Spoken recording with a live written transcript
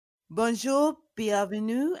Bonjour,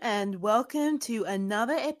 bienvenue, and welcome to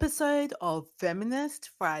another episode of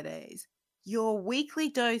Feminist Fridays, your weekly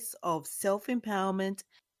dose of self empowerment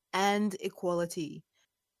and equality.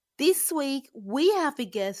 This week, we have a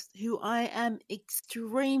guest who I am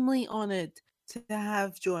extremely honored to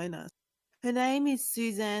have join us. Her name is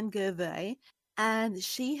Suzanne Gervais, and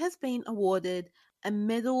she has been awarded a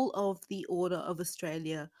Medal of the Order of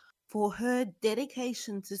Australia for her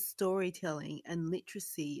dedication to storytelling and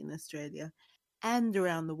literacy in Australia and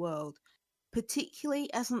around the world, particularly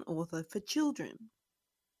as an author for children.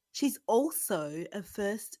 She's also a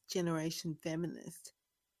first generation feminist.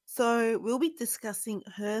 So, we'll be discussing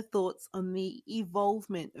her thoughts on the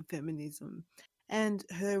evolvement of feminism and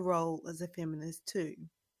her role as a feminist, too.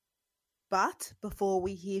 But before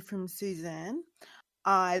we hear from Suzanne,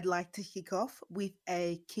 I'd like to kick off with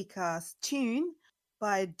a kick-ass tune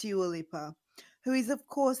by Dua Lipa, who is, of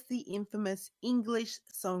course, the infamous English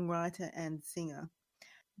songwriter and singer.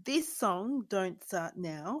 This song, Don't Start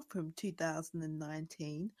Now, from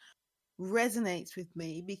 2019, resonates with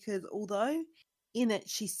me because although in it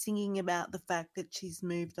she's singing about the fact that she's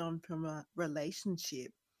moved on from a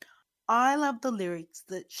relationship, I love the lyrics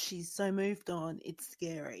that she's so moved on, it's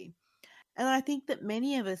scary. And I think that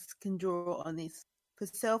many of us can draw on this for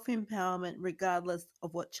self-empowerment regardless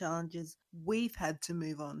of what challenges we've had to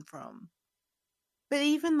move on from. But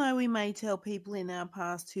even though we may tell people in our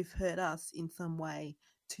past who've hurt us in some way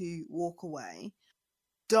to walk away,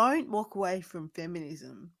 don't walk away from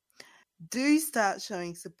feminism. Do start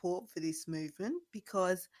showing support for this movement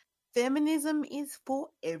because feminism is for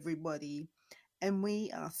everybody and we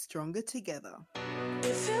are stronger together.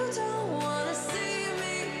 If you don't wanna see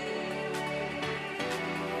me,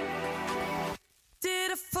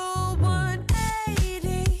 did a full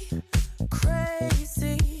 180,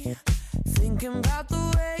 crazy, thinking about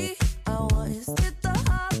the way I was. Did the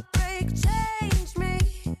heartbreak change me?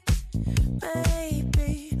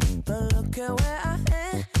 Maybe, but look at where I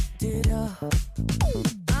ended up.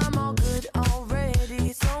 I'm all good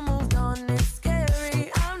already, so moved on, it's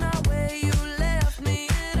scary. I'm not where you left me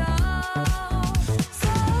at all.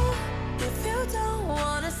 So, if you don't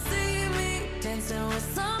wanna see me dancing with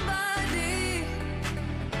somebody,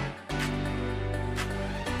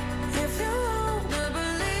 if you wanna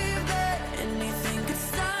believe that anything could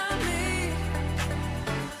stop me,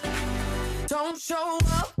 don't show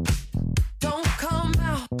up, don't come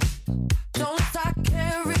out, don't start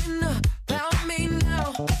caring about me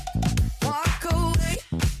now. Walk away,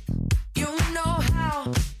 you know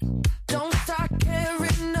how. Don't start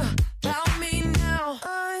caring about me now.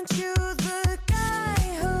 Aren't you the guy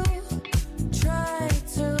who tried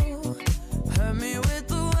to hurt me with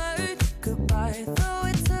the word goodbye? Though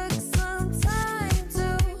it took some time to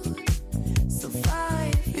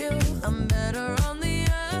survive you, I'm better on the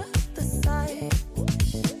other side.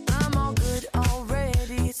 I'm all good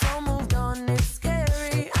already, so moved on, it's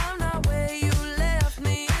scary. I'm not where you left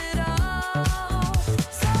me at all.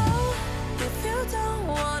 So, if you don't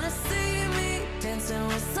wanna see me dancing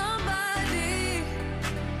with somebody,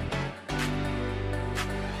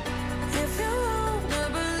 if you wanna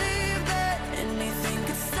believe that anything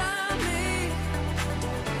could stop me,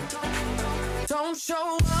 don't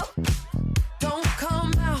show up, don't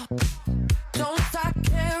come out, don't start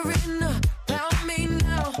caring about me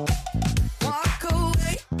now. Walk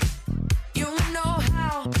away, you know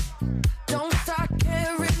how. Don't start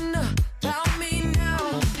caring about me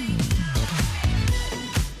now.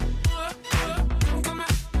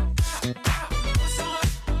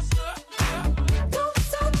 Don't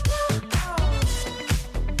stop now.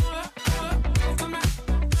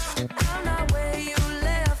 I'm not where you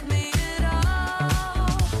left me at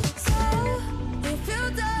all. So, if you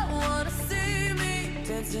don't wanna see me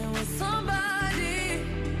dancing with somebody,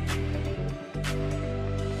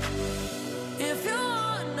 if you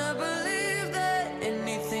wanna believe that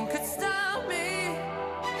anything could stop me,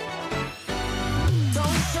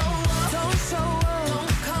 don't show up, don't show up,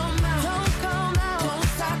 don't come out, don't come out, don't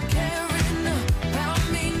stop caring about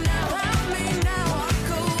me now,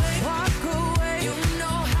 walk away, you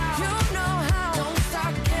know how, don't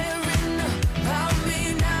stop caring about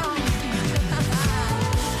me now.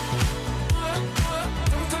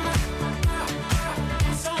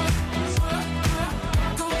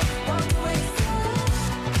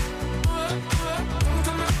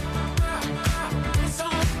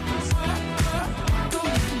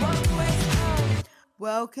 Walk away.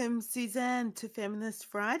 Welcome, Suzanne, to Feminist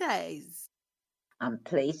Fridays. I'm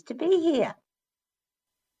pleased to be here.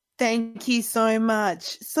 Thank you so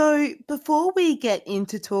much. So, before we get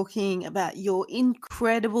into talking about your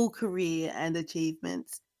incredible career and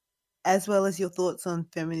achievements, as well as your thoughts on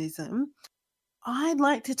feminism, I'd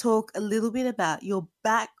like to talk a little bit about your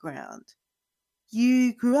background.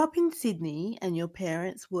 You grew up in Sydney and your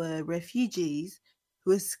parents were refugees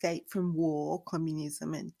who escaped from war,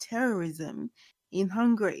 communism, and terrorism in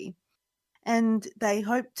Hungary. And they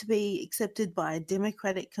hoped to be accepted by a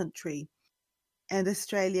democratic country. And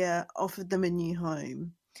Australia offered them a new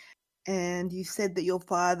home. And you said that your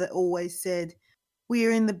father always said, "We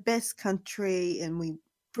are in the best country and we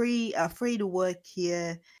are free to work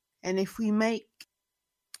here. And if we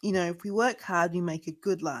work hard, we make a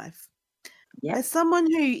good life." Yep. As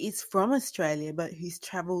someone who is from Australia but who's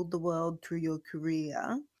travelled the world through your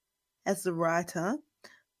career as a writer,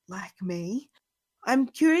 like me, I'm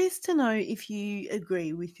curious to know if you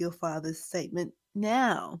agree with your father's statement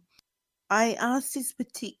now. I ask this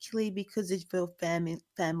particularly because of your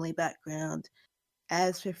family background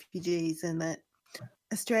as refugees and that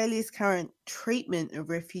Australia's current treatment of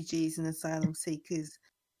refugees and asylum seekers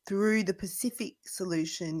through the Pacific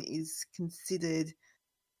solution is considered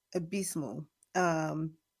abysmal.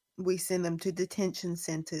 We send them to detention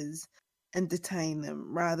centres and detain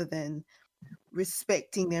them rather than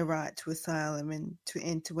respecting their right to asylum and to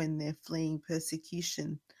enter when they're fleeing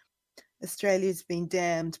persecution. Australia's been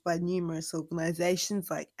damned by numerous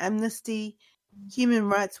organisations like Amnesty, Human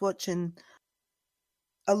Rights Watch, and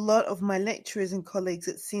a lot of my lecturers and colleagues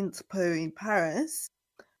at Sciences Po in Paris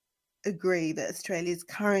agree that Australia's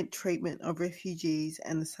current treatment of refugees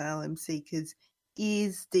and asylum seekers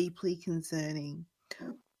is deeply concerning.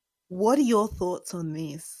 What are your thoughts on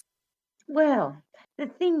this? Well, the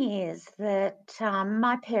thing is that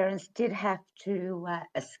my parents did have to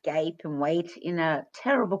escape and wait in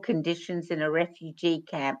terrible conditions in a refugee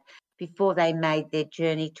camp before they made their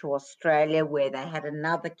journey to Australia, where they had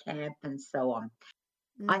another camp and so on.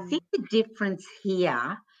 I think the difference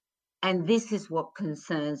here, and this is what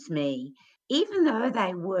concerns me, even though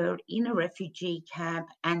they were in a refugee camp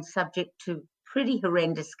and subject to pretty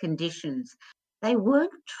horrendous conditions, they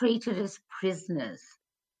weren't treated as prisoners.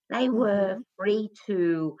 They were free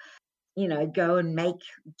to, go and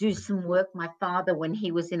do some work. My father, when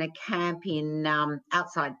he was in a camp in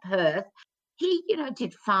outside Perth, he,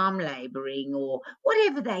 did farm labouring or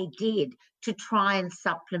whatever they did to try and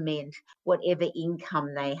supplement whatever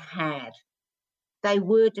income they had. They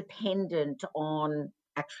were dependent on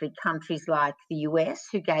actually countries like the US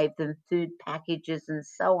who gave them food packages and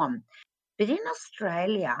so on. But in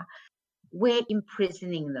Australia, we're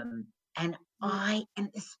imprisoning them. And and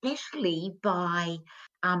especially by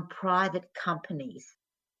private companies.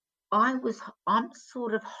 I'm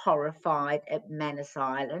sort of horrified at Manus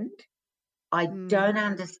Island. I don't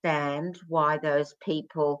understand why those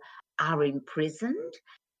people are imprisoned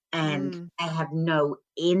and they have no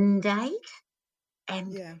end date.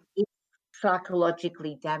 And it's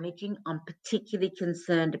psychologically damaging. I'm particularly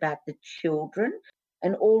concerned about the children,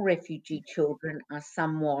 and all refugee children are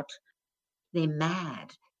they're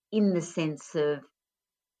mad in the sense of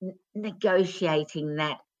negotiating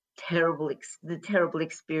the terrible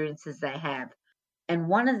experiences they have. And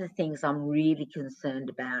one of the things I'm really concerned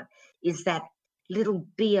about is that little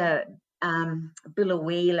Bilawila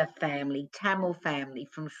family, Tamil family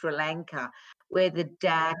from Sri Lanka, where the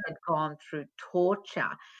dad had gone through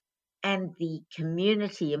torture, and the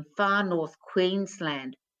community in far north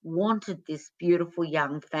Queensland wanted this beautiful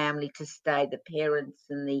young family to stay, the parents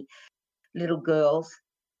and the little girls.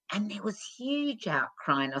 And there was huge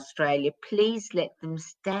outcry in Australia, please let them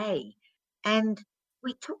stay. And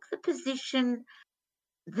we took the position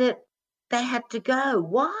that they had to go.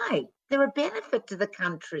 Why? They're a benefit to the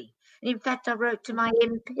country. And in fact, I wrote to my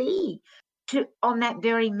MP on that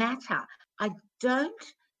very matter. I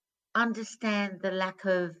don't understand the lack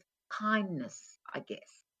of kindness, I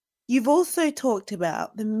guess. You've also talked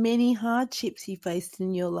about the many hardships you faced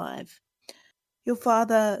in your life. Your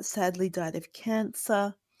father sadly died of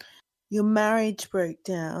cancer, your marriage broke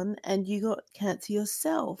down, and you got cancer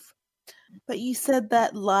yourself. But you said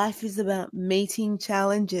that life is about meeting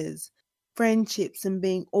challenges, friendships, and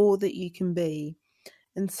being all that you can be.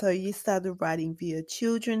 And so you started writing for your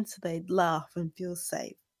children so they'd laugh and feel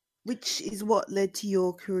safe, which is what led to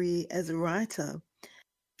your career as a writer.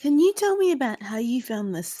 Can you tell me about how you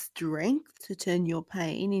found the strength to turn your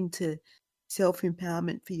pain into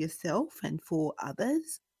self-empowerment for yourself and for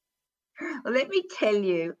others? Well, let me tell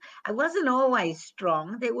you, I wasn't always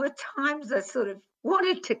strong. There were times I sort of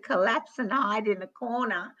wanted to collapse and hide in a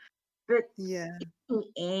corner. But Yeah. in the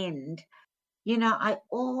end, I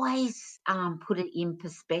always put it in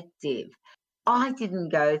perspective. I didn't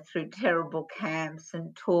go through terrible camps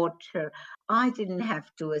and torture. I didn't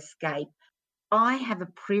have to escape. I have a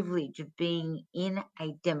privilege of being in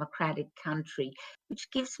a democratic country, which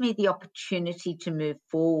gives me the opportunity to move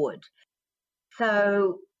forward.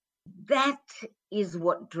 So that is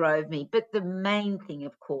what drove me. But the main thing,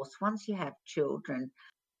 of course, once you have children,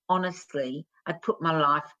 honestly, I put my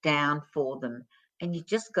life down for them, and you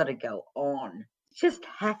just got to go on. Just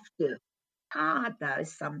have to. Hard though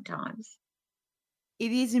sometimes.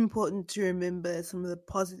 It is important to remember some of the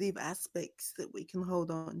positive aspects that we can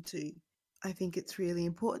hold on to. I think it's really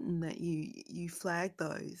important that you flag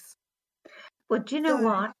those. Well, do you know So,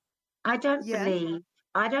 what? I don't yeah, believe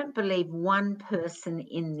I don't believe one person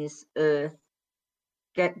in this earth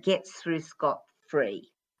gets through scot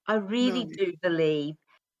free. I no. really do believe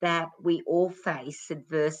that we all face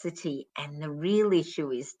adversity, and the real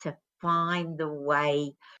issue is to find the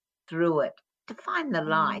way through it, to find the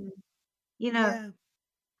light. Mm, You know, yeah.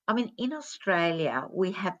 I mean, in Australia,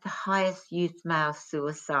 we have the highest youth male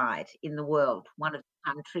suicide in the world, one of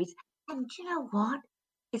the countries. And do you know what?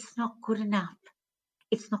 It's not good enough.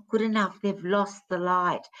 It's not good enough. They've lost the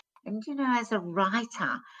light. And, as a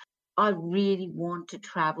writer, I really want to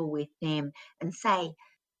travel with them and say,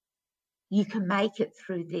 you can make it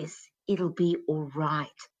through this. It'll be all right.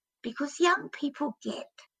 Because young people get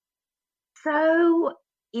so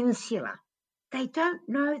insular. They don't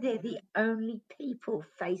know they're the only people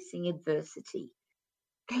facing adversity.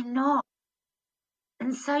 They're not.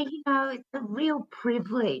 And so, it's a real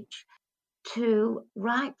privilege to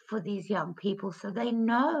write for these young people so they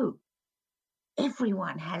know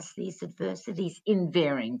everyone has these adversities in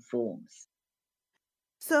varying forms.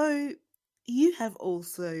 So, you have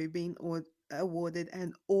also been awarded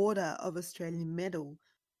an Order of Australian Medal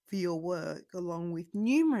for your work, along with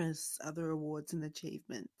numerous other awards and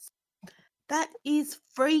achievements. That is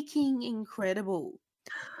freaking incredible.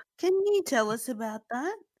 Can you tell us about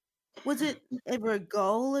that? Was it ever a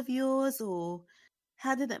goal of yours, or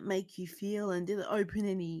how did it make you feel? And did it open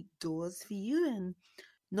any doors for you? And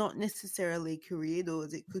not necessarily career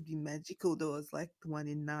doors, it could be magical doors like the one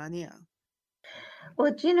in Narnia.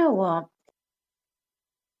 Well, do you know what?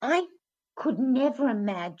 I could never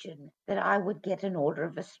imagine that I would get an Order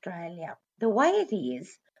of Australia. The way it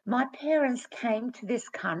is, my parents came to this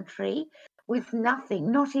country with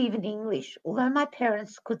nothing, not even English, although my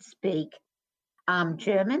parents could speak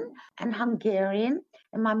German and Hungarian,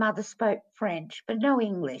 and my mother spoke French, but no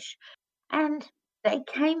English. And they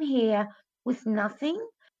came here with nothing,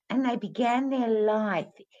 and they began their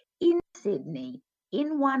life in Sydney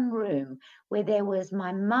in one room where there was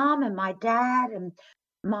my mum and my dad and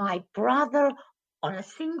my brother on a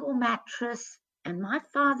single mattress. And my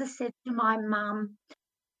father said to my mum,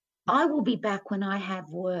 I will be back when I have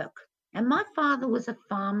work. And my father was a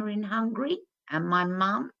farmer in Hungary, and my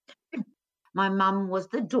mum was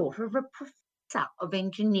the daughter of a professor of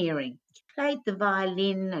engineering. She played the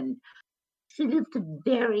violin, and she lived a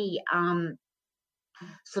very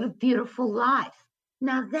sort of beautiful life.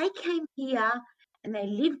 Now, they came here and they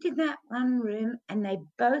lived in that one room, and they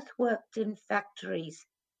both worked in factories,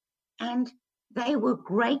 and they were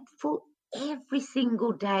grateful every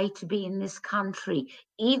single day to be in this country,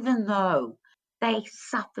 even though they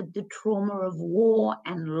suffered the trauma of war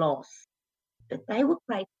and loss. But they were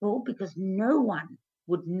grateful because no one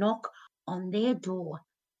would knock on their door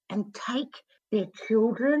and take their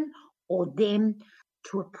children or them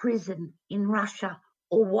to a prison in Russia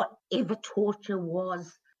or whatever torture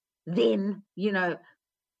was then, the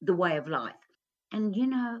way of life. And,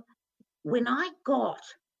 when I got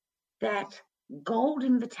that gold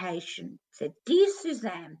invitation, said, Dear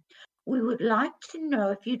Suzanne, we would like to know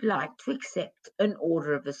if you'd like to accept an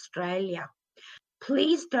Order of Australia.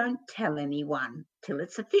 Please don't tell anyone till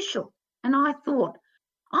it's official. And I thought,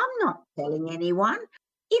 I'm not telling anyone.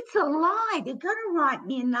 It's a lie. They're going to write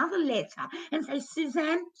me another letter and say,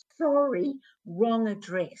 Suzanne, sorry, wrong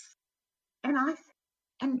address. And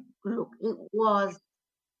look, it was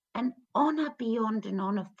an honour beyond an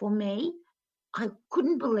honour for me. I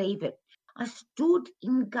couldn't believe it. I stood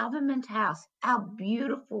in Government House, our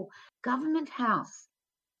beautiful Government House,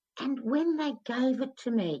 and when they gave it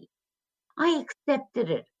to me, I accepted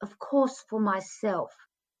it, of course, for myself,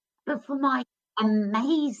 but for my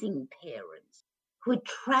amazing parents who had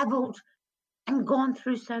travelled and gone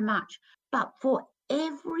through so much, but for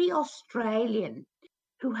every Australian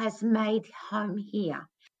who has made home here.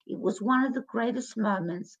 It was one of the greatest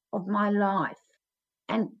moments of my life,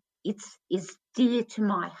 and it's dear to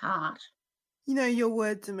my heart. You know, your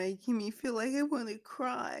words are making me feel like I want to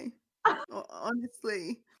cry.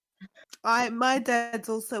 Honestly, my dad's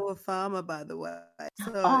also a farmer, by the way.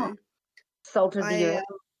 Oh, So salt of the I earth.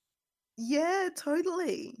 Yeah,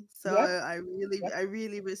 totally. So Yep, yep. I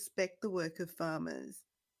really respect the work of farmers.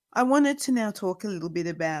 I wanted to now talk a little bit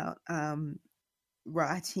about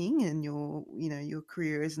writing and your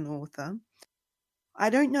career as an author. I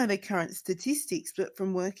don't know the current statistics, but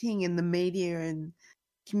from working in the media and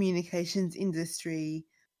communications industry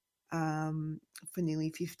um, for nearly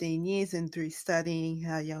 15 years and through studying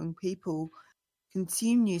how young people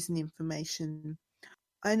consume news and information,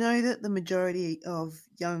 I know that the majority of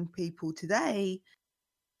young people today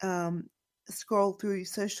um, scroll through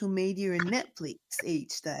social media and Netflix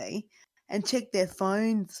each day and check their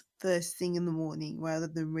phones first thing in the morning rather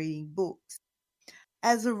than reading books.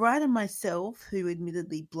 As a writer myself, who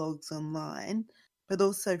admittedly blogs online, but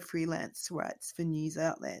also freelance writes for news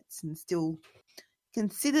outlets and still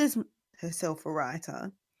considers herself a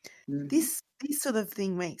writer, Mhm. this sort of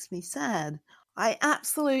thing makes me sad. I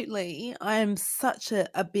am such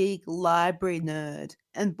a big library nerd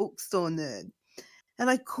and bookstore nerd, and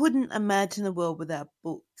I couldn't imagine a world without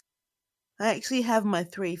books. I actually have my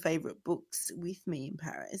three favorite books with me in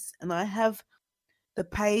Paris, and I have the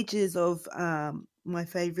pages of my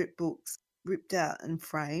favorite books ripped out and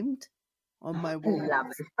framed on my I love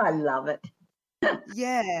walls. it. I love it.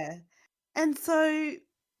 Yeah. And so,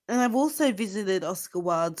 and I've also visited Oscar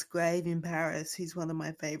Wilde's grave in Paris, who's one of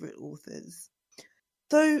my favorite authors.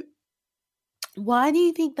 So, why do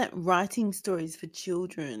you think that writing stories for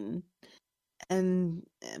children and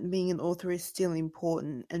being an author is still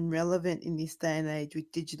important and relevant in this day and age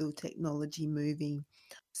with digital technology moving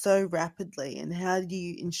so rapidly? And how do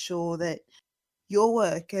you ensure that your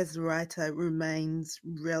work as a writer remains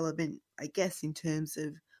relevant, I guess, in terms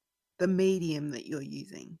of the medium that you're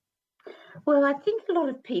using? Well, I think a lot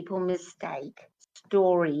of people mistake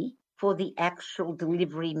story for the actual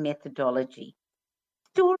delivery methodology.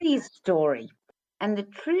 Story is story. And the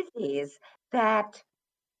truth is that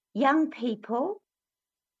young people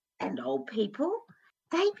and old people,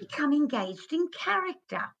 they become engaged in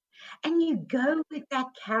character. And you go with that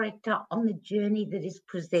character on the journey that is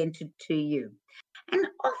presented to you. And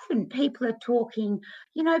often people are talking,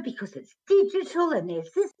 because it's digital and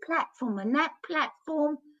there's this platform and that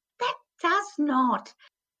platform. That does not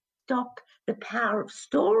stop the power of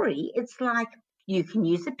story. It's like you can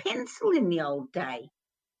use a pencil in the old day.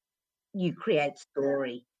 You create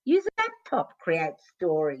story. Use a laptop, create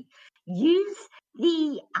story. Use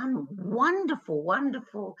the wonderful,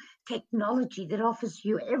 wonderful technology that offers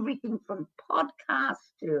you everything from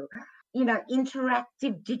podcasts to,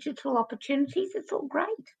 interactive digital opportunities. It's all great.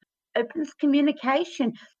 Opens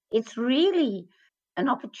communication. It's really an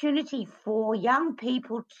opportunity for young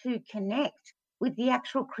people to connect with the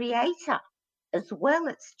actual creator as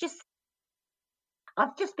well.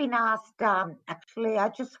 I've just been asked, actually, I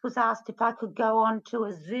just was asked if I could go on to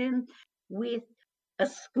a Zoom with a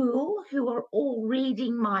school who are all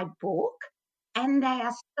reading my book, and they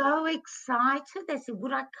are so excited. They said,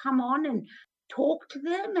 would I come on and talk to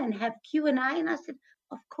them and have Q&A? And I said,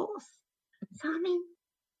 of course. So, I mean,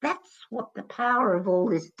 that's what the power of all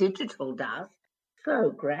this digital does.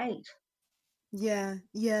 So great. Yeah,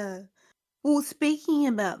 yeah. Well, speaking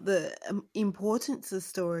about the importance of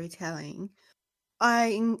storytelling,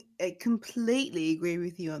 I completely agree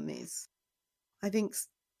with you on this. I think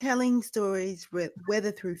telling stories,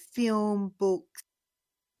 whether through film, books,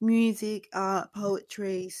 music, art,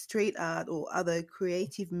 poetry, street art, or other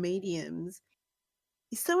creative mediums,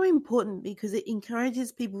 is so important because it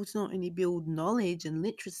encourages people to not only build knowledge and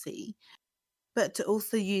literacy, but to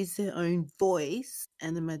also use their own voice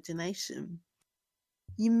and imagination.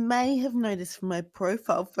 You may have noticed from my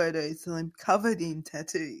profile photos that I'm covered in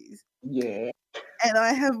tattoos. Yeah. And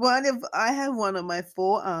I have one on my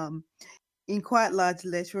forearm in quite large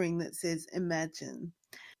lettering that says imagine.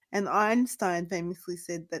 And Einstein famously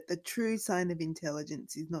said that the true sign of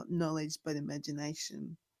intelligence is not knowledge but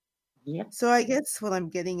imagination. Yep. So I guess what I'm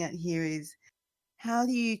getting at here is how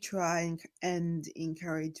do you try and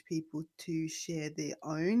encourage people to share their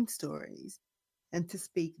own stories and to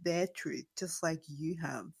speak their truth just like you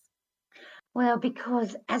have? Well,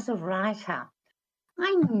 because as a writer,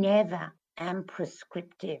 I never am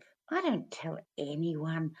prescriptive. I don't tell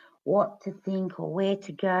anyone what to think or where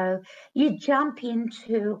to go. You jump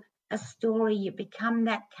into a story, you become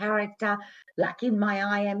that character, like in my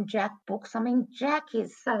I Am Jack books. I mean, Jack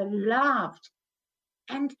is so loved.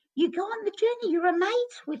 And you go on the journey, you're a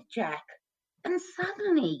mate with Jack. And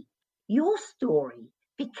suddenly your story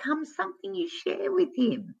becomes something you share with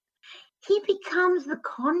him. He becomes the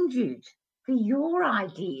conduit for your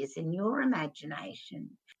ideas and your imagination.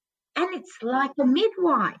 And it's like a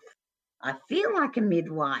midwife. I feel like a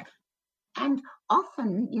midwife. And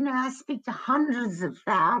often, I speak to hundreds of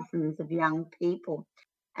thousands of young people,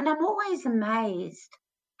 and I'm always amazed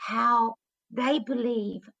how they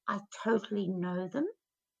believe I totally know them.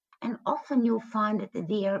 And often you'll find at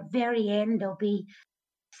the very end, there'll be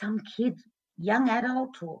some kid, young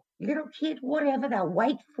adult or little kid, whatever, they'll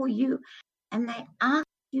wait for you and they ask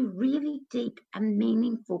you really deep and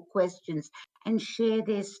meaningful questions and share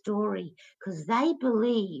their story because they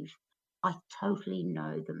believe I totally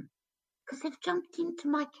know them because they've jumped into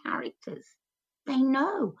my characters. They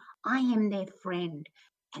know I am their friend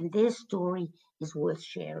and their story is worth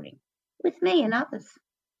sharing with me and others.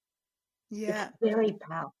 It's Yeah. very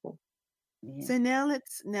powerful. Yeah. So now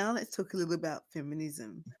let's talk a little about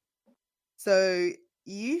feminism. So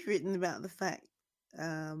you've written about the fact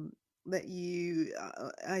that you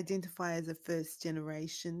identify as a first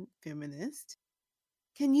generation feminist.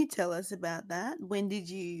 Can you tell us about that? When did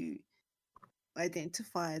you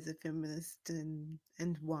identify as a feminist and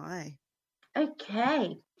why?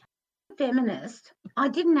 Okay. Feminist. I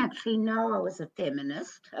didn't actually know I was a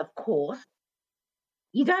feminist, of course.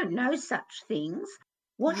 You don't know such things.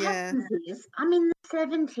 What Yeah. happens is I'm in the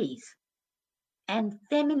 70s and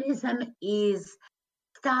feminism is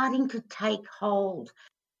starting to take hold.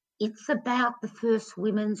 It's about the first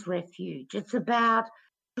women's refuge. It's about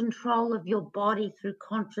control of your body through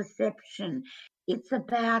contraception. It's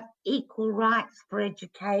about equal rights for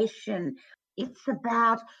education. It's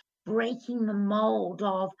about breaking the mold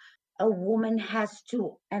of a woman has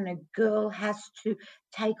to and a girl has to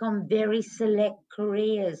take on very select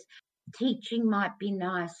careers. Teaching might be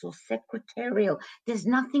nice or secretarial. There's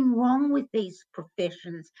nothing wrong with these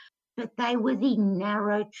professions, but they were the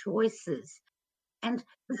narrow choices. And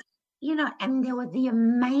and there were the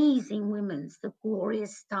amazing women's, the Gloria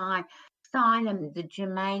Steinem, the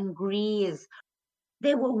Germaine Greers.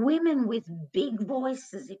 There were women with big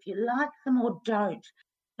voices, if you like them or don't,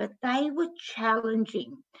 but they were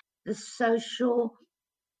challenging the social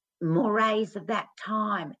mores of that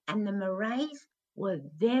time. And the mores were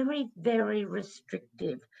very, very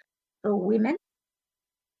restrictive for women.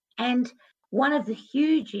 And one of the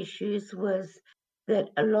huge issues was that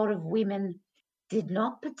a lot of women did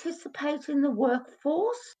not participate in the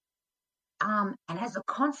workforce. And as a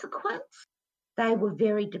consequence, they were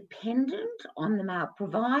very dependent on the male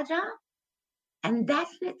provider. And that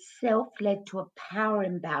in itself led to a power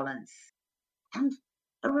imbalance. And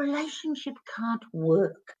a relationship can't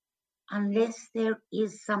work unless there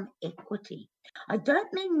is some equity. I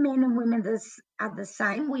don't mean men and women are the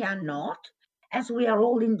same. We are not, as we are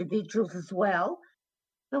all individuals as well.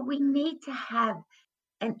 But we need to have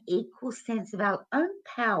an equal sense of our own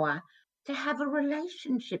power to have a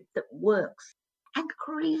relationship that works and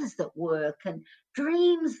careers that work and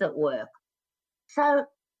dreams that work. So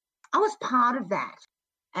I was part of that.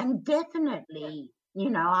 And definitely,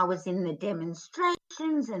 I was in the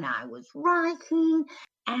demonstrations and I was writing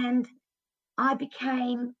and I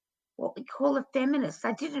became what we call a feminist.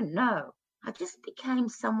 I didn't know. I just became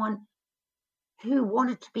someone who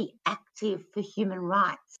wanted to be active for human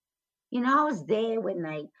rights. I was there when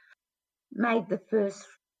they made the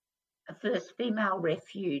first female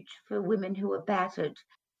refuge for women who were battered.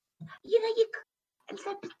 And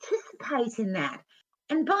so participate in that.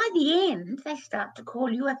 And by the end, they start to call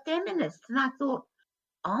you a feminist. And I thought,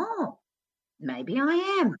 oh, maybe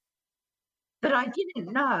I am. But I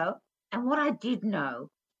didn't know. And what I did know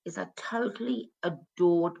is I totally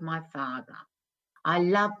adored my father. I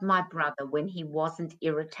loved my brother when he wasn't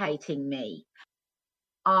irritating me.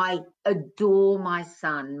 I adore my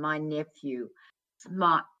son, my nephew.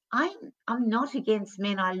 I'm not against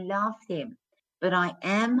men. I love them. But I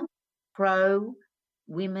am pro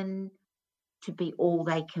women to be all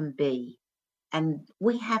they can be. And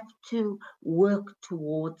we have to work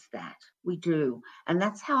towards that. We do. And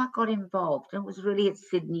that's how I got involved. It was really at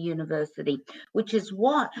Sydney University, which is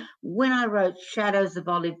what, when I wrote Shadows of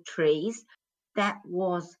Olive Trees, that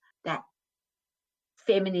was that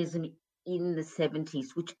feminism in the 70s,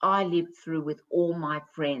 which I lived through with all my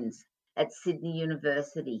friends at Sydney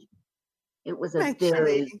University. It was a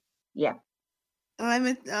Actually, yeah.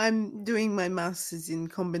 I'm doing my masters in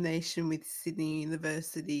combination with Sydney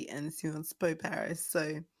University and Sciences Po Paris.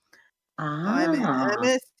 So I'm Ah,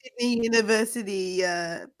 a Sydney University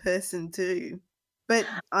person too. But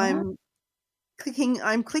oh,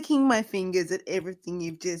 I'm clicking my fingers at everything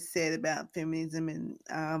you've just said about feminism,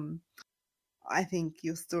 and I think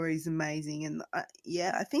your story is amazing. And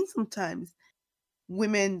I think sometimes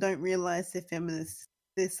women don't realize they're feminists.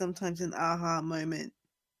 There's sometimes an aha moment.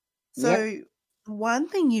 yep, So one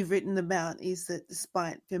thing you've written about is that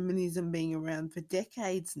despite feminism being around for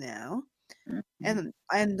decades now, Mhm. And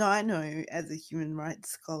I know as a human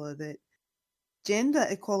rights scholar that gender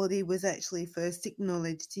equality was actually first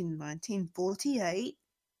acknowledged in 1948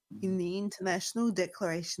 in the International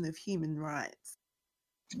Declaration of Human Rights.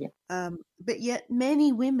 Yeah. But yet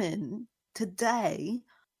many women today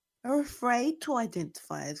are afraid to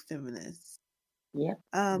identify as feminists. Yeah.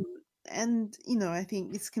 Um, and, I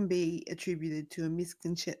think this can be attributed to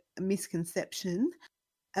a misconception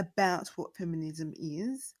about what feminism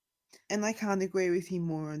is. And I can't agree with you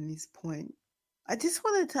more on this point. I just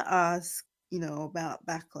wanted to ask, about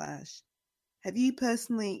backlash. Have you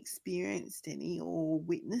personally experienced any or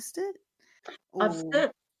witnessed it? I've Or,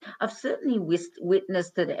 cer- I've certainly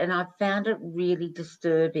witnessed it, and I've found it really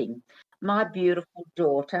disturbing. My beautiful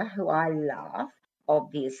daughter, who I love,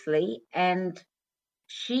 obviously, and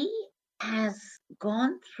she has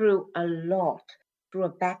gone through a lot through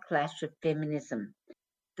a backlash of feminism.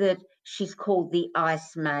 That she's called the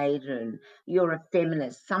Ice Maiden. You're a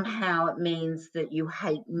feminist. Somehow it means that you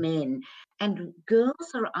hate men. And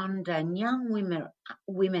girls are under, and young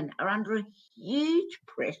women are under a huge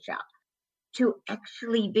pressure to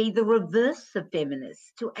actually be the reverse of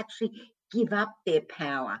feminists, to actually give up their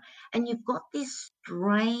power. And you've got this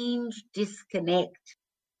strange disconnect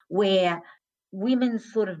where women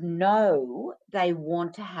sort of know they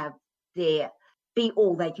want to have be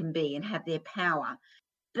all they can be and have their power.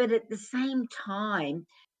 But at the same time,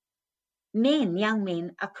 young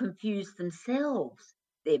men are confused themselves.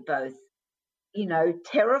 They're both,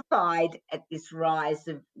 terrified at this rise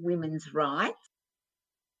of women's rights,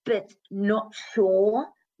 but not sure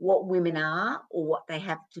what women are or what they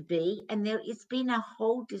have to be. And it's been a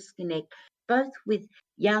whole disconnect, both with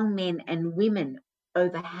young men and women,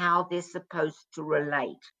 over how they're supposed to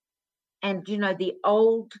relate. And,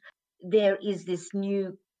 there is this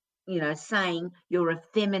new, saying, you're a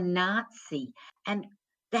feminazi. And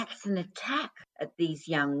that's an attack at these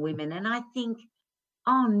young women. And I think,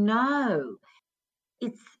 oh no,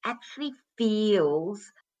 it actually feels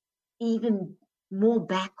even more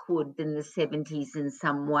backward than the 70s in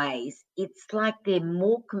some ways. It's like they're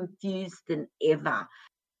more confused than ever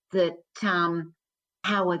that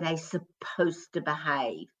how are they supposed to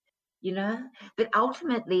behave, you know? But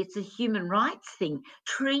ultimately, it's a human rights thing.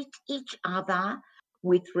 Treat each other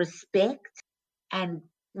with respect and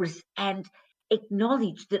and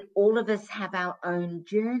acknowledge that all of us have our own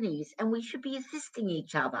journeys and we should be assisting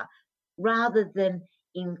each other rather than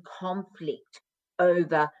in conflict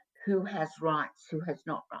over who has rights, who has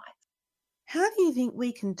not rights. how do you think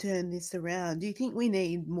we can turn this around? Do you think we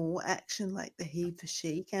need more action like the He for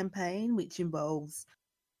She campaign, which involves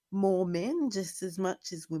more men just as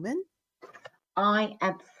much as women? I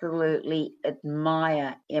absolutely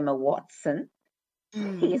admire Emma Watson. She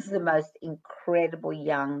Mm, is the most incredible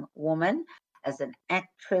young woman as an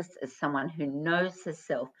actress, as someone who knows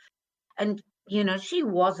herself. And, she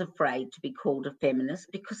was afraid to be called a feminist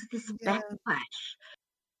because of this yeah, backlash.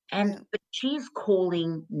 yeah. But she's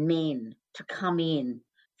calling men to come in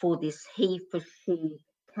for this He for She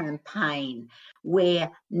campaign where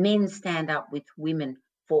men stand up with women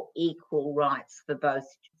for equal rights for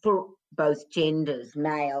both genders,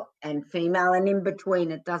 male and female, and in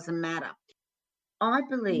between it doesn't matter. I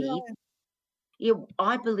believe No.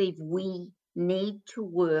 I believe we need to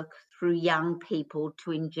work through young people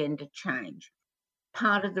to engender change.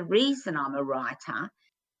 Part of the reason I'm a writer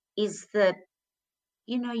is that,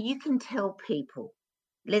 you can tell people,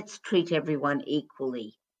 let's treat everyone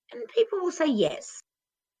equally. And people will say yes,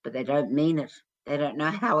 but they don't mean it. They don't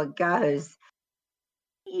know how it goes.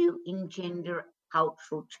 You engender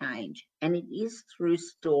cultural change, and it is through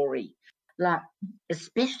story, like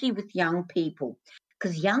especially with young people,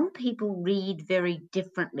 because young people read very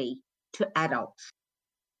differently to adults.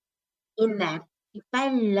 In that, if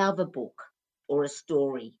they love a book or a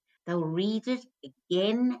story, they'll read it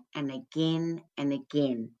again and again and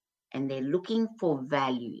again, and they're looking for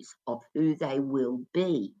values of who they will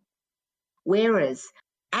be. Whereas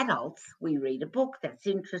adults, we read a book that's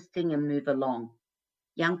interesting and move along.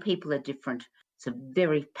 Young people are different. It's a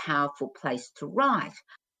very powerful place to write.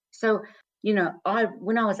 So,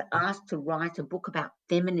 when I was asked to write a book about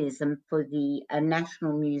feminism for the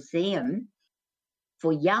National Museum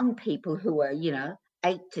for young people who are,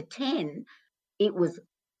 8 to 10, it was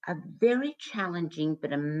a very challenging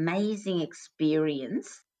but amazing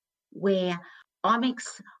experience where I'm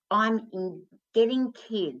getting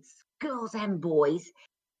kids, girls and boys,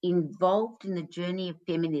 involved in the journey of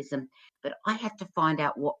feminism, but I had to find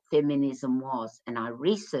out what feminism was. And I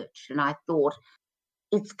researched and I thought,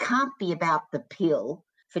 it can't be about the pill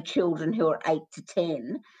for children who are 8 to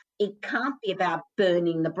 10. It can't be about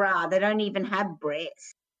burning the bra. They don't even have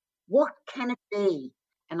breasts. What can it be?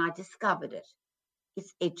 And I discovered it.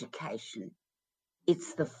 It's education.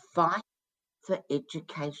 It's the fight for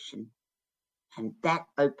education. And that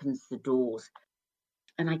opens the doors.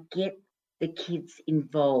 And I get the kids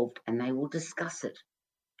involved and they will discuss it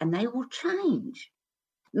and they will change,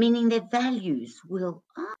 meaning their values will,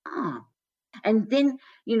 And then,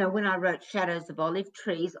 when I wrote Shadows of Olive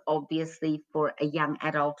Trees, obviously for a young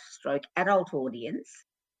adult audience,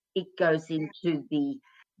 it goes into the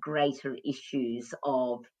greater issues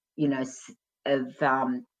of, of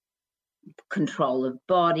control of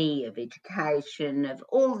body, of education, of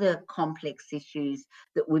all the complex issues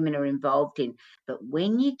that women are involved in. But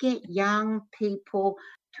when you get young people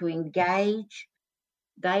to engage,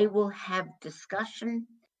 they will have discussion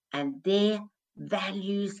and their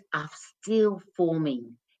values are still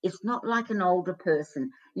forming. It's not like an older person.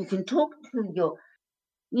 You can talk to your,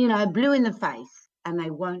 blue in the face and they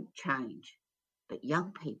won't change. But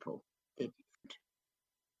young people, they're different.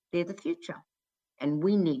 They're the future. And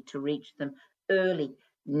we need to reach them early,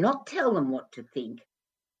 not tell them what to think,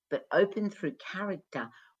 but open through character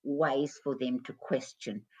ways for them to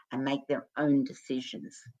question and make their own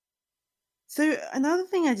decisions. So another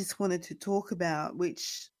thing I just wanted to talk about,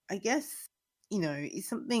 which I guess, is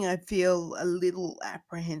something I feel a little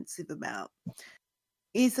apprehensive about,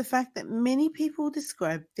 is the fact that many people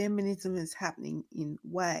describe feminism as happening in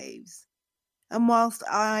waves. And whilst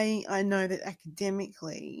I know that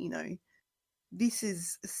academically, this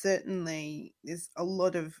is certainly, there's a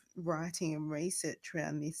lot of writing and research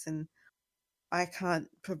around this, and I can't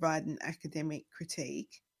provide an academic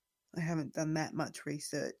critique. I haven't done that much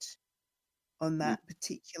research on that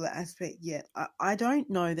particular aspect yet. I don't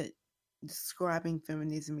know that describing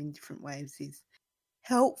feminism in different ways is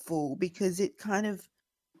helpful because it kind of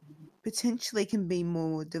potentially can be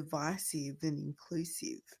more divisive than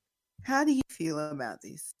inclusive. How do you feel about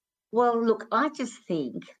this? Well, look, I just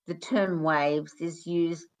think the term waves is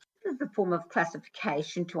used as a form of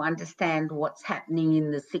classification to understand what's happening in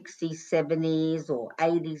the 60s, 70s, or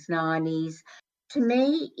 80s, 90s. To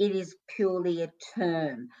me, it is purely a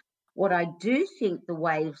term. What I do think the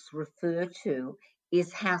waves refer to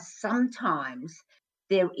is how sometimes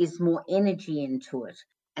there is more energy into it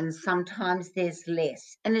and sometimes there's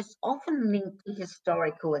less. And it's often linked to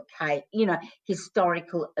historical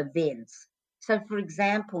events. So, for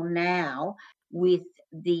example, now with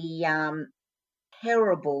the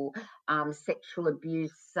terrible sexual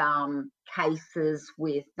abuse cases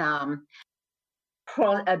with Bill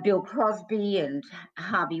Crosby and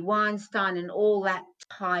Harvey Weinstein and all that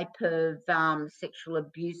type of sexual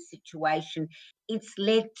abuse situation, it's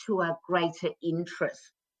led to a greater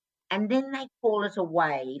interest. And then they call it a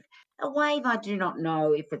wave. A wave, I do not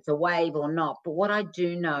know if it's a wave or not, but what I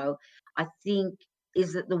do know, I think,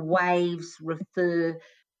 is that the waves refer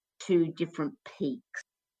to different peaks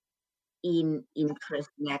in interest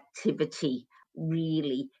and activity,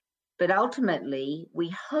 really. But ultimately,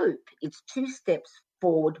 we hope it's 2 steps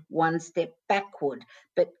forward, 1 step backward,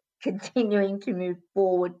 but continuing to move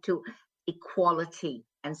forward to equality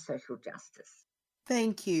and social justice.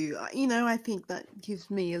 Thank you. I think that gives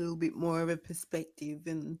me a little bit more of a perspective,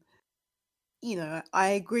 and I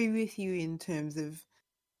agree with you in terms of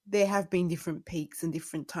there have been different peaks and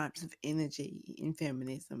different types of energy in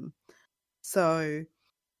feminism. So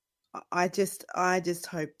I just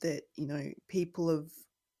hope that, people of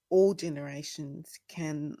all generations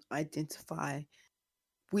can identify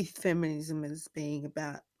with feminism as being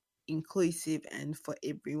about inclusive and for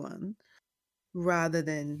everyone, rather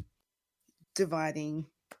than dividing,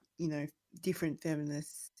 different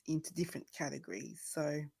feminists into different categories.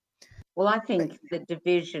 So, well, I think the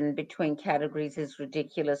division between categories is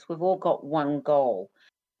ridiculous. We've all got one goal,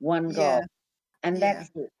 yeah, and yeah. that's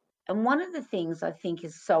it. And one of the things I think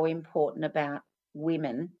is so important about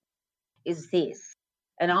women is this,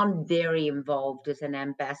 and I'm very involved as an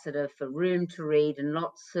ambassador for Room to Read and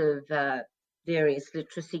lots of various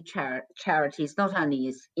literacy charities, not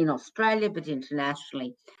only in Australia but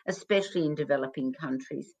internationally, especially in developing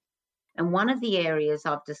countries. And one of the areas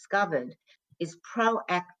I've discovered is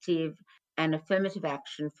proactive and affirmative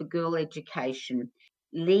action for girl education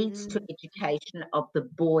leads to education of the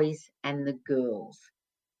boys and the girls.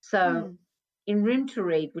 So in Room to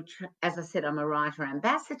Read, which, as I said, I'm a writer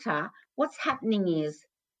ambassador, what's happening is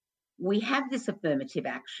we have this affirmative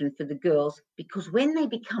action for the girls because when they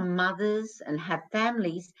become mothers and have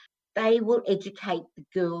families, they will educate the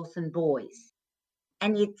girls and boys.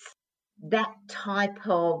 And it's that type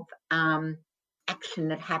of action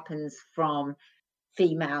that happens from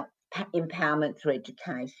female empowerment through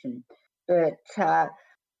education. But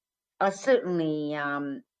I certainly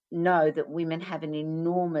know that women have an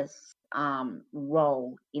enormous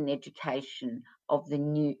role in education of the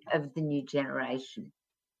new generation.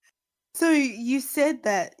 So you said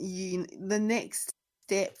that the next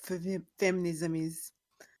step for feminism is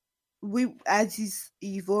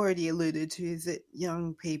you've already alluded to, is that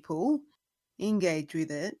young people engage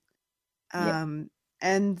with it, Yeah.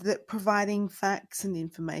 and that providing facts and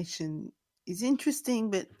information is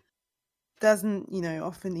interesting, but doesn't,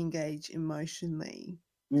 often engage emotionally.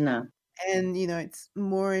 No. And, it's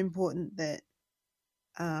more important that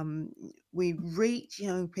we reach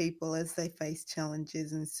young people as they face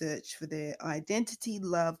challenges and search for their identity,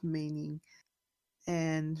 love, meaning,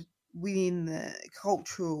 and within the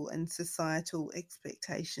cultural and societal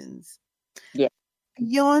expectations. Yeah.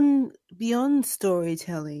 Beyond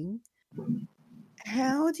storytelling,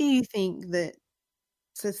 how do you think that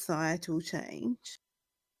societal change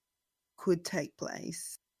could take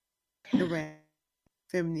place around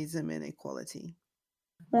feminism and equality?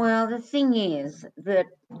 Well, the thing is that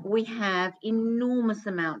we have enormous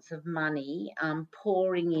amounts of money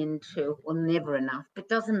pouring into, well, never enough, but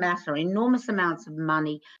doesn't matter, enormous amounts of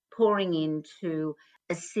money pouring into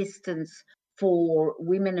assistance for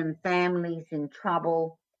women and families in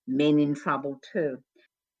trouble, men in trouble too.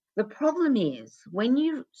 The problem is when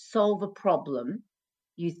you solve a problem,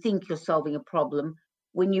 you think you're solving a problem.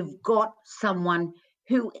 When you've got someone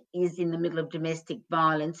who is in the middle of domestic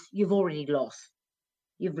violence, you've already lost.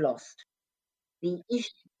 You've lost. The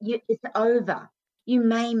issue, it's over. You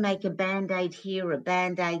may make a band-aid here, a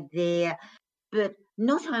band-aid there, but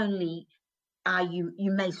not only are you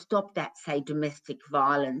may stop that, say, domestic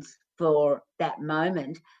violence for that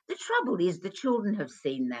moment. The trouble is the children have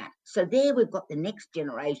seen that. So there we've got the next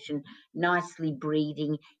generation nicely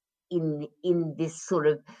breeding in this sort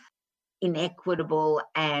of inequitable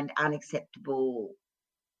and unacceptable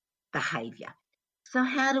behaviour. So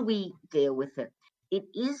how do we deal with it? It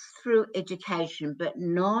is through education, but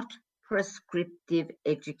not prescriptive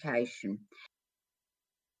education.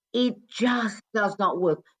 It just does not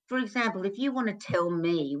work. For example, if you want to tell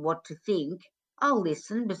me what to think, I'll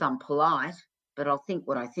listen because I'm polite, but I'll think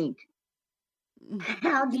what I think.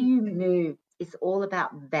 How do you move? It's all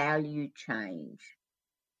about value change,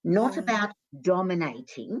 not Yeah. about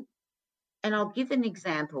dominating. And I'll give an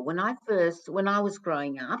example. When I was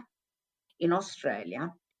growing up in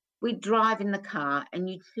Australia, we'd drive in the car and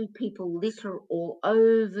you'd see people litter all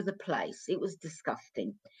over the place. It was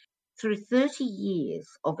disgusting. Through 30 years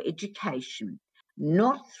of education,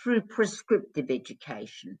 not through prescriptive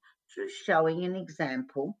education, through showing an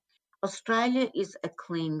example, Australia is a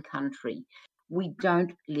clean country. We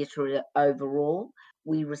don't litter overall.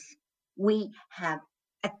 We have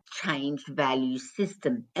a changed value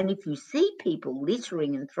system. And if you see people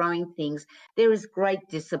littering and throwing things, there is great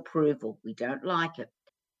disapproval. We don't like it.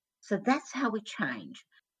 So that's how we change.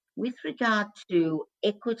 With regard to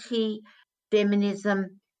equity,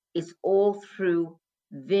 feminism is all through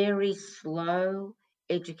very slow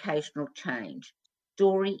educational change.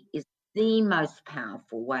 Story is the most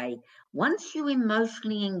powerful way. Once you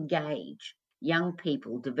emotionally engage young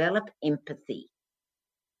people, develop empathy,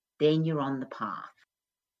 then you're on the path.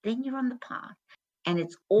 Then you're on the path. And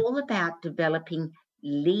it's all about developing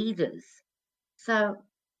leaders. So,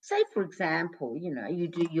 say, for example, you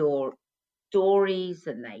do your stories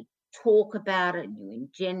and they talk about it and you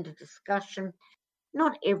engender discussion.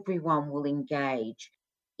 Not everyone will engage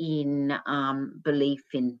in belief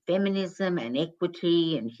in feminism and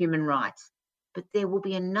equity and human rights, but there will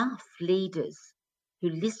be enough leaders who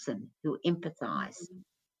listen, who empathize,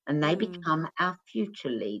 and they Mm. become our future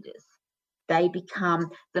leaders. They become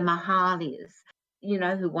the Mahalias,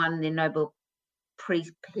 who won the Nobel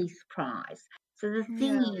Peace Prize. So the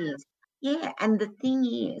thing Yeah. is, and the thing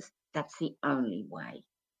is, that's the only way.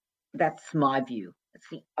 That's my view. It's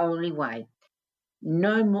the only way.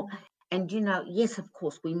 No more. And, yes, of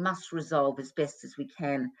course, we must resolve as best as we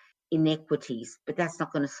can inequities, but that's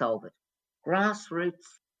not going to solve it.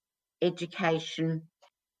 Grassroots, education,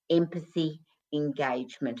 empathy,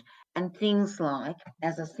 engagement, and things like,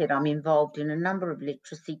 as I said, I'm involved in a number of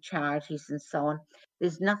literacy charities and so on.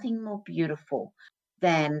 There's nothing more beautiful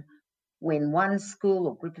than when one school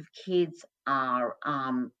or group of kids are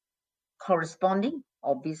corresponding,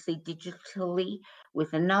 obviously digitally,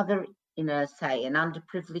 with another in say, an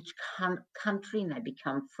underprivileged country, and they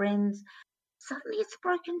become friends. Suddenly it's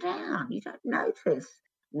broken down. You don't notice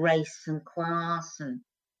race and class and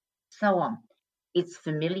so on. It's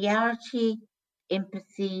familiarity,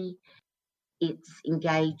 empathy, it's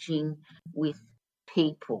engaging with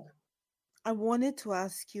people. I wanted to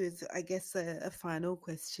ask you, as I guess a final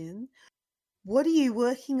question, what are you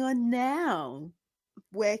working on now?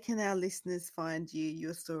 where can our listeners find you,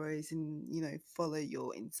 your stories, and follow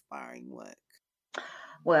your inspiring work?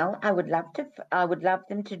 Well, I would love to. I would love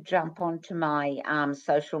them to jump onto my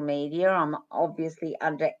social media. I'm obviously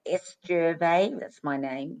under sgervais, that's my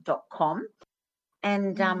name, .com.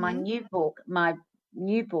 And Mm-hmm. my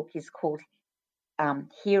new book is called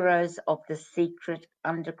Heroes of the Secret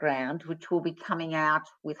Underground, which will be coming out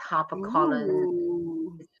with HarperCollins.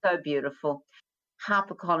 Ooh. It's so beautiful.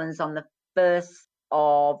 HarperCollins on the 1st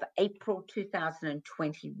of April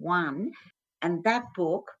 2021. And that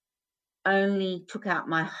book only took out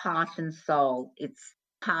my heart and soul. It's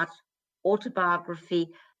part autobiography,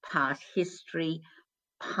 part history,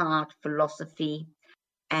 part philosophy,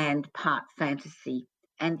 and part fantasy.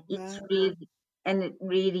 And Wow.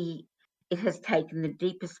 it has taken the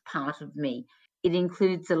deepest part of me. It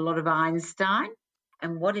includes a lot of Einstein,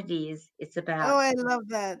 and what it is, it's about, Oh, I love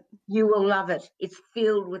that. you will love it. It's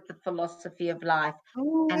filled with the philosophy of life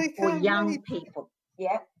Oh, and I for can't young wait. people.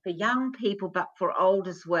 Yeah, for young people, but for old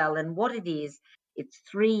as well. And what it is, it's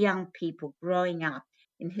three young people growing up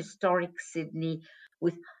in historic Sydney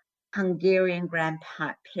with Hungarian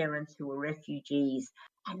grandparents who were refugees.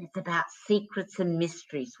 And it's about secrets and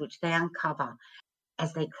mysteries which they uncover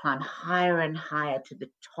as they climb higher and higher to the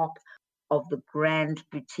top of the grand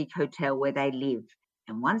boutique hotel where they live.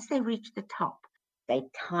 And once they reach the top, they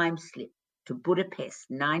time slip to Budapest,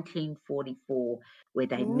 1944, where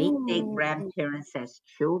they meet their Ooh. grandparents as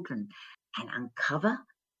children and uncover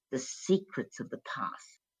the secrets of the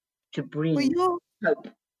past to Well, bring hope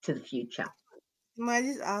to the future. might I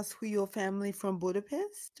just ask, were your family from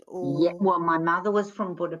Budapest Yeah, or? well, my mother was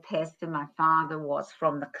from Budapest and my father was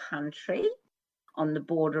from the country on the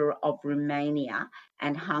border of Romania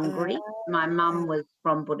and Hungary. My mum was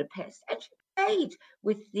from Budapest and she played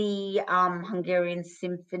with the Hungarian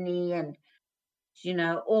symphony and,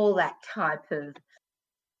 all that type of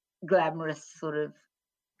glamorous sort of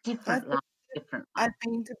I've different life, different life.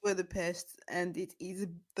 I've been to Budapest and it is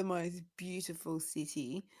the most beautiful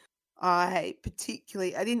city. I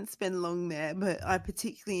didn't spend long there, but I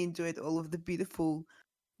particularly enjoyed all of the beautiful,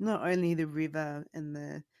 not only the river and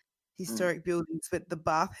the Mm. historic buildings, but the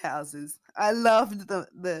bathhouses. I loved the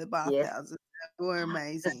Yes, bathhouses. They were the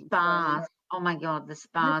amazing. So spas. Oh my God, the the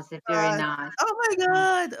spas, they're very spas. nice. Oh my Mm.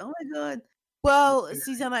 god! Oh my god! Well,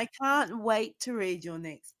 Suzanne, I can't wait to read your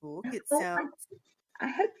next book. It Well, sounds I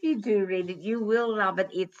hope you do read it. You will love it.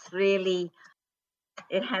 It's really,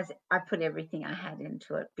 I put everything I had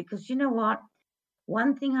into it because you know what?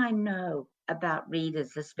 One thing I know about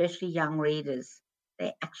readers, especially young readers,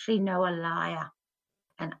 they actually know a liar.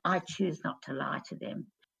 And I choose not to lie to them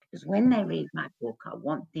because when they read my book, I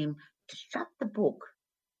want them to shut the book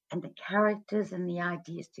and the characters and the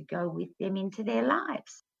ideas to go with them into their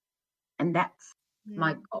lives. And that's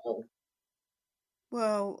my mm. goal.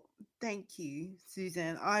 Well, thank you,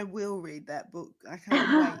 Suzanne. I will read that book. I can't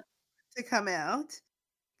wait to come out.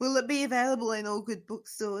 Will it be available in all good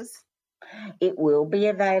bookstores? It will be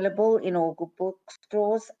available in all good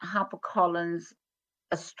bookstores. HarperCollins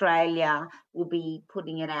Australia will be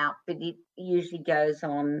putting it out, but it usually goes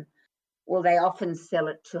on. Well, they often sell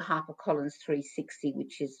it to HarperCollins 360,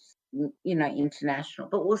 which is, international,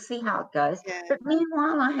 but we'll see how it goes. Yeah. But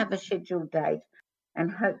meanwhile, I have a scheduled date and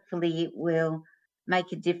hopefully it will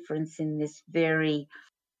make a difference in this very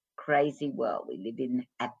crazy world we live in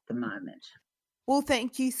at the moment. Well,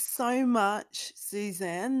 thank you so much,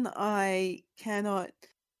 Suzanne. I can't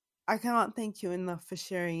thank you enough for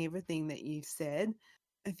sharing everything that you've said.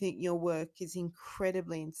 I think your work is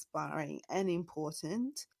incredibly inspiring and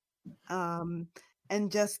important. Um,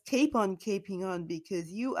 and just keep on keeping on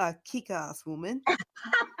because you are kick-ass woman.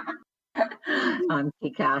 I'm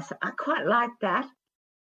kick-ass. I quite like that.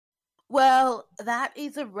 Well, that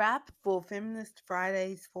is a wrap for Feminist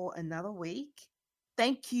Fridays for another week.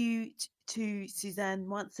 Thank you to Suzanne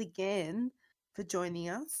once again for joining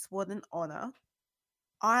us. What an honor.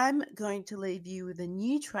 I'm going to leave you with a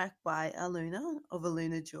new track by Aluna of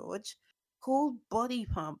Aluna George called Body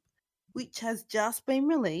Pump, which has just been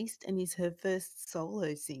released and is her first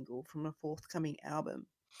solo single from a forthcoming album.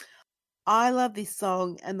 I love this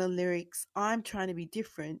song and the lyrics. I'm trying to be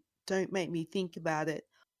different. Don't make me think about it.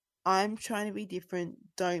 I'm trying to be different.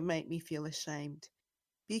 Don't make me feel ashamed.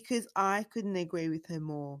 Because I couldn't agree with her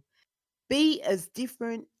more. Be as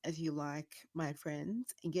different as you like, my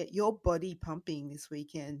friends, and get your body pumping this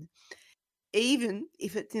weekend, even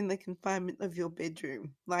if it's in the confinement of your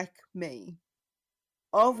bedroom, like me.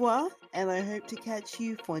 Au revoir, and I hope to catch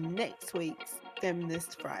you for next week's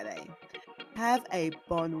Feminist Friday. Have a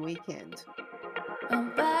bon weekend.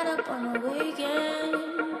 I'm bad up on the weekend.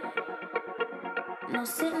 no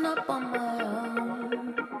sitting up on my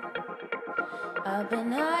own. I've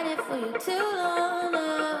been hiding for you too long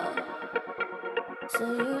now, so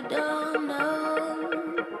you don't know.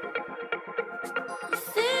 You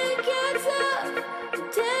think you're tough, you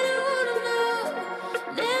didn't wanna know.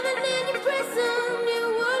 Living in your prison, you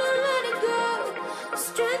wouldn't let it go. The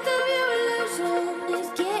strength of